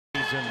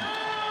And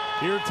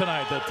here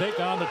tonight, they'll take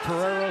on the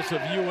Toreros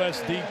of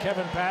USD.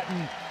 Kevin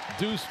Patton,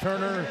 Deuce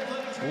Turner,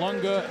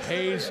 Lunga,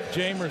 Hayes,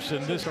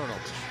 Jamerson. This turnover.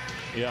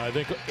 Yeah, I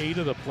think 8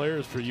 of the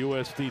players for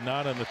USD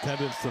not in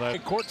attendance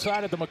tonight.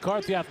 Courtside at the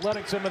McCarthy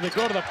Athletic Center, they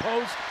go to the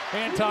post.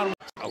 Anton.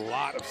 A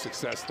lot of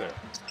success there.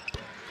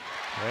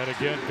 And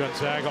again,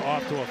 Gonzaga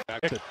off to a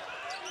back.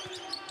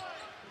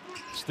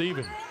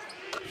 Steven,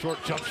 short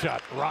jump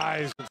shot,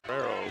 rise.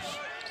 Arrows.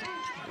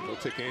 They'll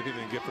take anything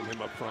they can get from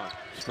him up front.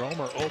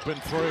 Stromer open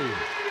 3.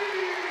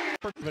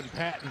 Kevin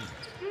Patton.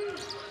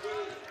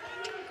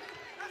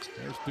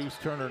 There's Deuce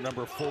Turner,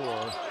 number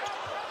 4.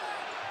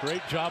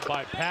 Great job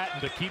by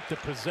Patton to keep the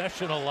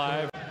possession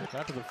alive.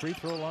 Back to the free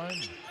throw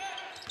line.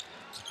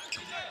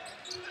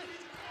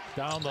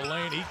 Down the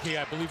lane, Ike,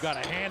 I believe,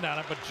 got a hand on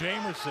it, but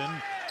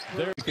Jamerson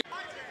there.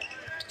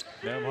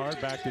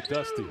 Nembhard back to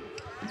Dusty.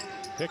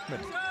 Hickman,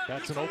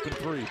 that's an open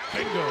 3.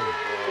 Bingo.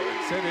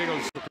 San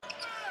Diego's.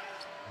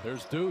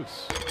 There's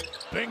Deuce.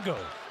 Bingo.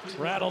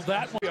 Rattled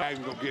that one. I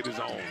can go get his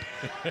own.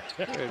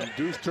 And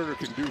Deuce Turner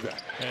can do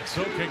that. And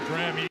so can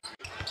Graham.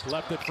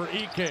 Left it for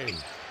Ike.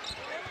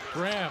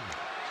 Graham.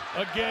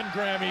 Again,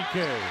 Graham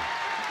Ike.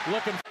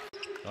 Looking.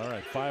 All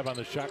right, 5 on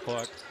the shot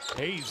clock.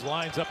 Hayes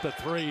lines up the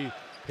 3.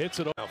 Hits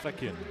it off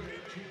again.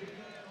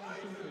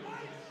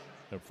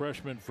 A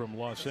freshman from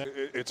Los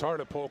Angeles. It's hard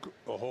to poke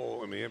a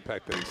hole in the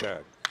impact that he's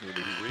had. He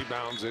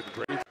rebounds it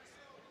great.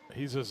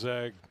 He's a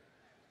zag.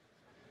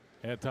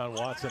 Anton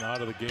Watson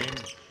out of the game.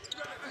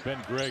 Ben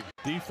Gregg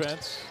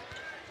defense.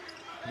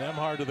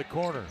 Nembhard to the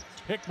corner.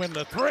 Hickman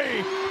the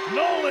 3.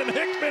 Nolan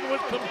Hickman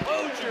with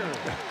composure.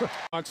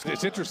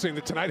 It's interesting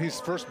that tonight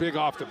he's first big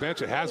off the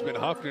bench. It has been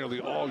Huff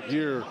nearly all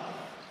year.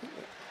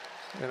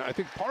 And I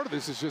think part of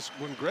this is just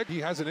when Gregg,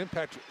 he has an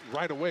impact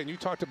right away. And you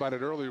talked about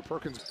it earlier,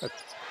 Perkins.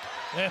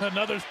 And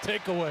another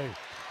takeaway.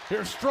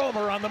 Here's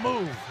Stromer on the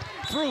move.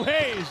 Through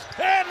Hayes.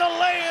 And the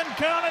lay-in,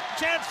 count it.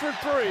 Chance for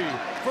 3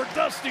 for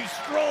Dusty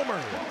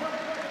Stromer.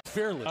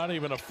 Fearless. Not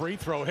even a free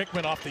throw.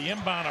 Hickman off the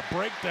inbound, a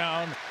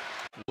breakdown.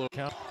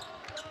 Count.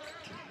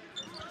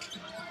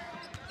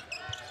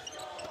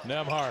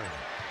 Nembhard.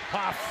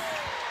 Huff.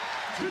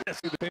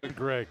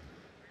 Gregg.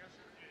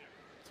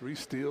 3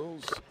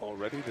 steals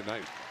already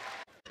tonight.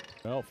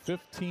 Well,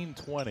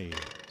 15-20.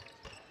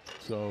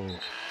 So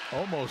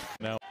almost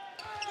now.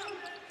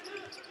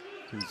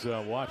 He's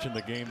watching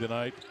the game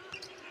tonight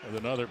with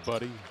another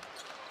buddy.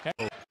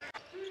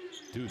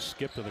 Deuce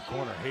skip to the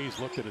corner. Hayes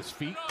looked at his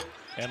feet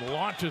and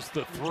launches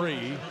the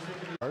 3.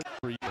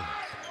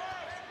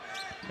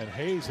 And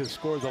Hayes has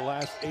scored the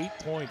last 8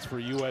 points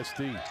for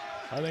USD.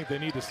 I think they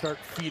need to start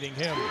feeding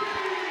him.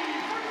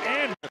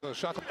 And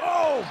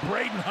oh,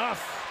 Braden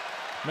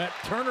Huff met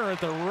Turner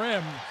at the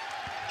rim.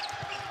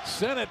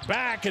 Sent it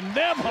back, and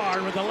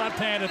Nembhard with the left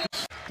hand at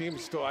the team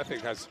still, I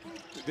think,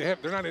 they're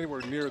not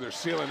anywhere near their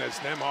ceiling as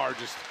Nembhard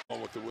just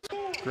with the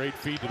great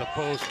feed to the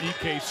post.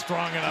 Ike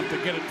strong enough to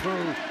get it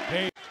through.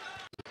 Hey,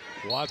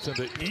 Watson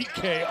to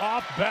Ike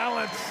off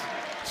balance.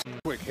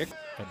 Quick hit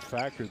and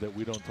factor that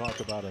we don't talk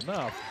about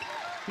enough.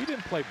 He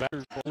didn't play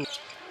better.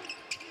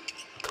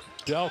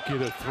 Delke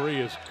the 3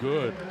 is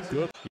good.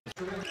 Good.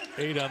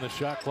 8 on the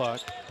shot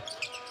clock.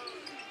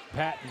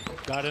 Patton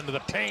got into the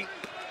paint.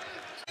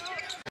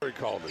 He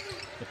called it.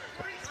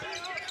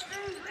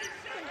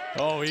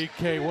 Oh,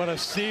 Ike, what a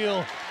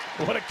steal.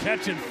 What a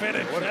catch and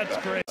finish. That's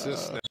great.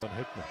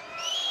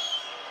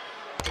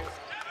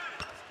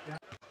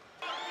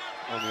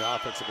 On the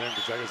offensive end,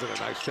 Gonzaga's done a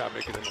nice job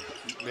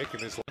making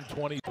this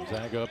 20.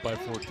 Gonzaga up by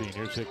 14.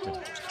 Here's Hickman.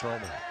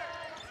 Stromer.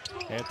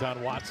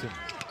 Anton Watson.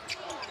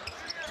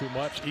 Too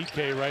much.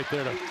 Ike right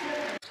there to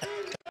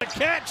the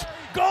catch.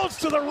 Goes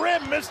to the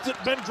rim. Missed it.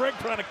 Ben Gregg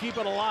trying to keep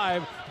it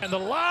alive. And the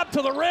lob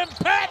to the rim.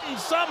 Patton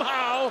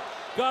somehow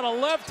got a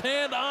left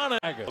hand on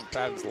it.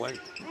 Patton's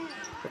length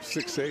of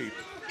 6'8".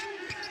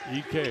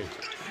 Ike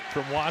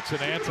from Watson.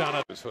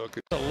 Anton.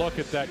 A look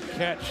at that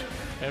catch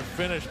and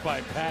finish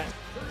by Patton.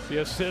 The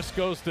assist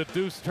goes to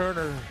Deuce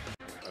Turner.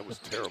 That was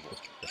terrible.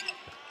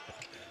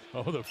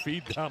 Oh, the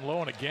feed down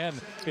low, and again,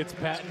 it's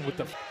Patton with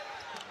the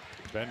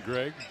Ben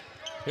Gregg.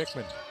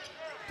 Hickman,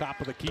 top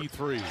of the key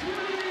 3.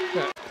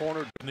 That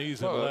corner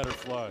knees and let her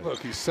fly. Look,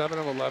 he's 7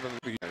 of 11.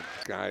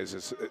 Guys,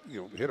 is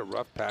hit a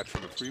rough patch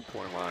from the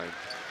 3-point line.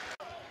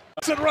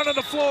 Watson running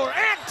the floor.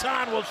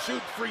 Anton will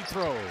shoot free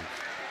throws.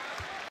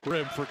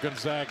 Rim for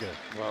Gonzaga.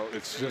 Well,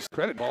 it's just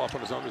credit. Ball up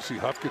on his own to see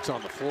Huff gets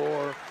on the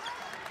floor.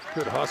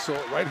 Good hustle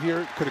right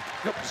here. Could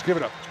have nope, just give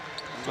it up.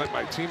 Let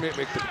my teammate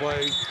make the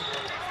play.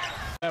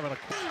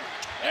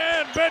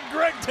 And Ben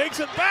Gregg takes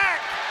it back.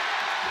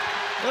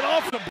 And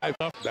off the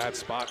that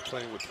spot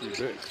playing with 3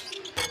 bigs.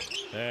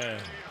 And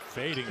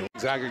fading.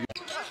 Gonzaga.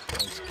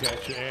 Nice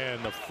catch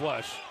and the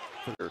flush.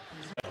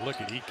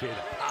 Look at Ike, the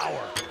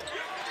power.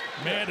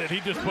 Man, did he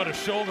just put a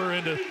shoulder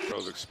into.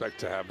 Pros expect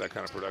to have that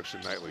kind of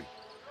production nightly.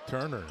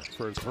 Turner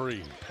for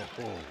 3.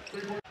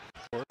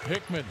 Oh.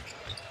 Hickman.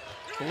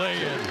 Lay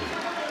in.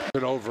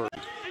 It over.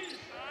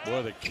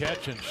 Boy, the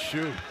catch and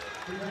shoot.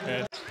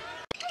 And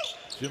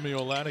Jimmy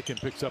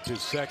Olanican picks up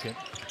his second.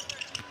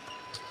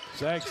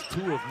 Zags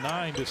 2 of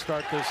 9 to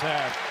start this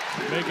half.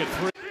 Make it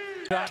 3.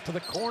 Shot to the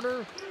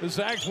corner. The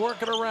Zags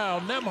working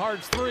around.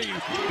 Nembhard's 3.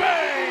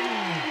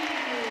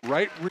 Bang!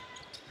 Right.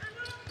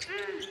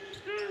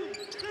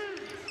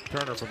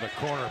 Turner from the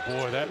corner.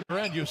 Boy, that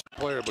Ren used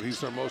Player, but he's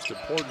their most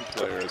important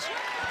player. Is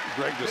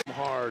Greg just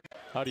hard.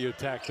 How do you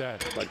attack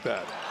that? Like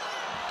that.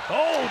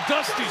 Oh,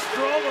 Dusty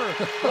Stromer.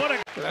 What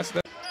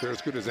a They're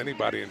as good as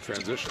anybody in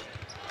transition.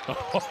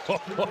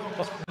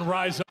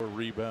 rise up.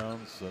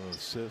 Rebounds and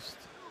assist.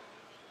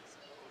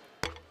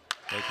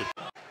 Make it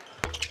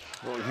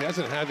Well, he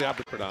hasn't had the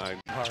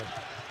opportunity. hard.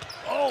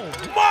 Oh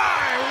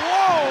my!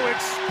 Whoa!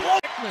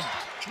 Explosion!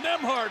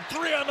 Nembhard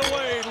 3 on the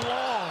way.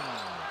 Long.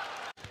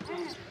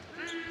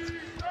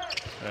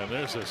 And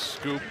there's a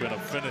scoop and a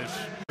finish.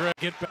 Greg,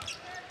 get back.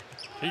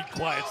 He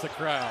quiets the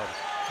crowd.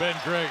 Ben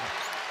Gregg,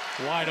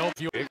 wide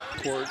open. Big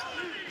court,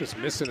 just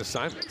missing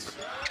assignments.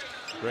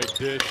 Great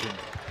dish, and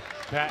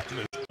Patton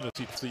is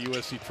the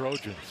USC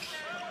Trojans.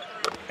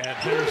 And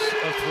here's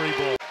a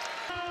 3-ball.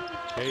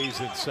 Hayes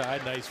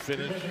inside, nice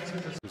finish.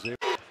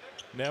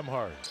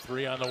 Nembhard,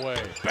 3 on the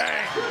way.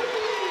 Bang!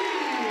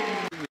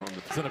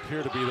 Doesn't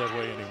appear to be that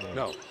way anymore.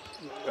 No,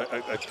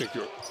 I think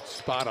you're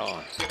spot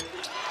on.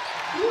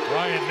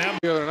 Ryan Nembhard.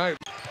 The other night.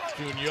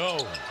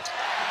 Junio.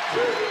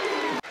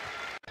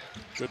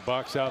 Good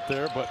box out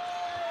there, but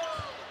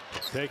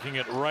taking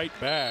it right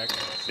back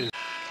is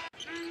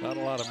not a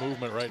lot of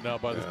movement right now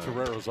by the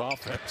Torero's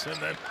offense. And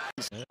then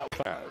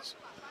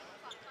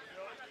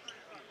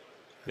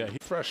he's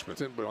freshman,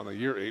 but on the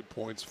year 8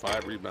 points,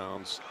 5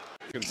 rebounds.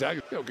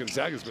 Gonzaga,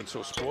 Gonzaga's been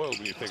so spoiled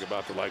when you think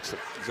about the likes of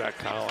Zach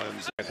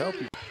Collins. It help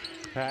you.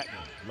 Patton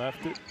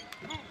left it.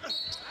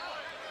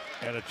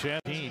 And a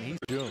chance. He's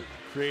doing,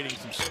 creating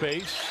some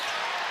space.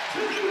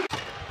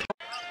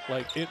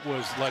 Like it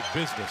was like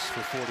business for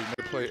 40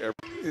 minutes.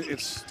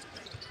 It's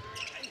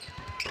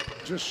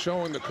just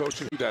showing the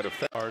coaching that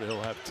effect.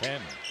 He'll have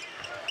 10.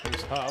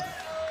 Here's Huff.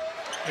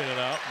 In and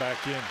out, back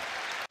in.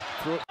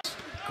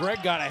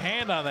 Greg got a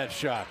hand on that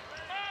shot.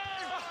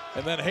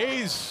 And then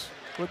Hayes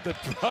with the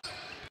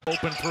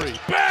open 3.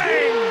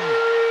 Bang!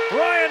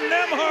 Ryan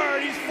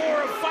Nembhard, he's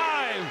 4 of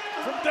 5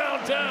 from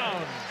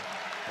downtown.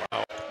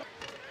 Wow.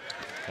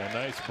 A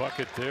nice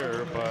bucket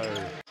there by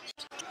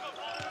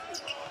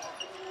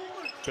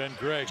Ben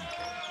Gregg.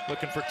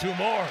 Looking for 2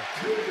 more.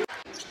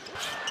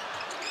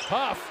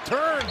 Huff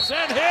turns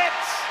and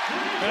hits.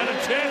 And a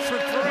chance for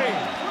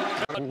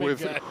 3.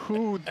 With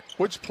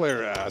which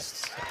player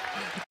asks?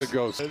 It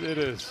goes. It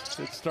is.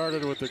 It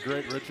started with the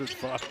great Richard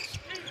Fox,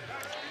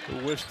 who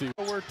wished he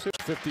were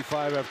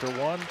 55 after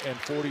 1 and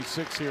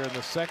 46 here in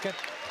the second.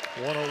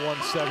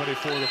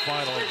 101-74 the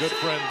final. And good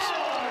friends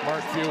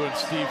Mark Few and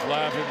Steve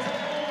Lavin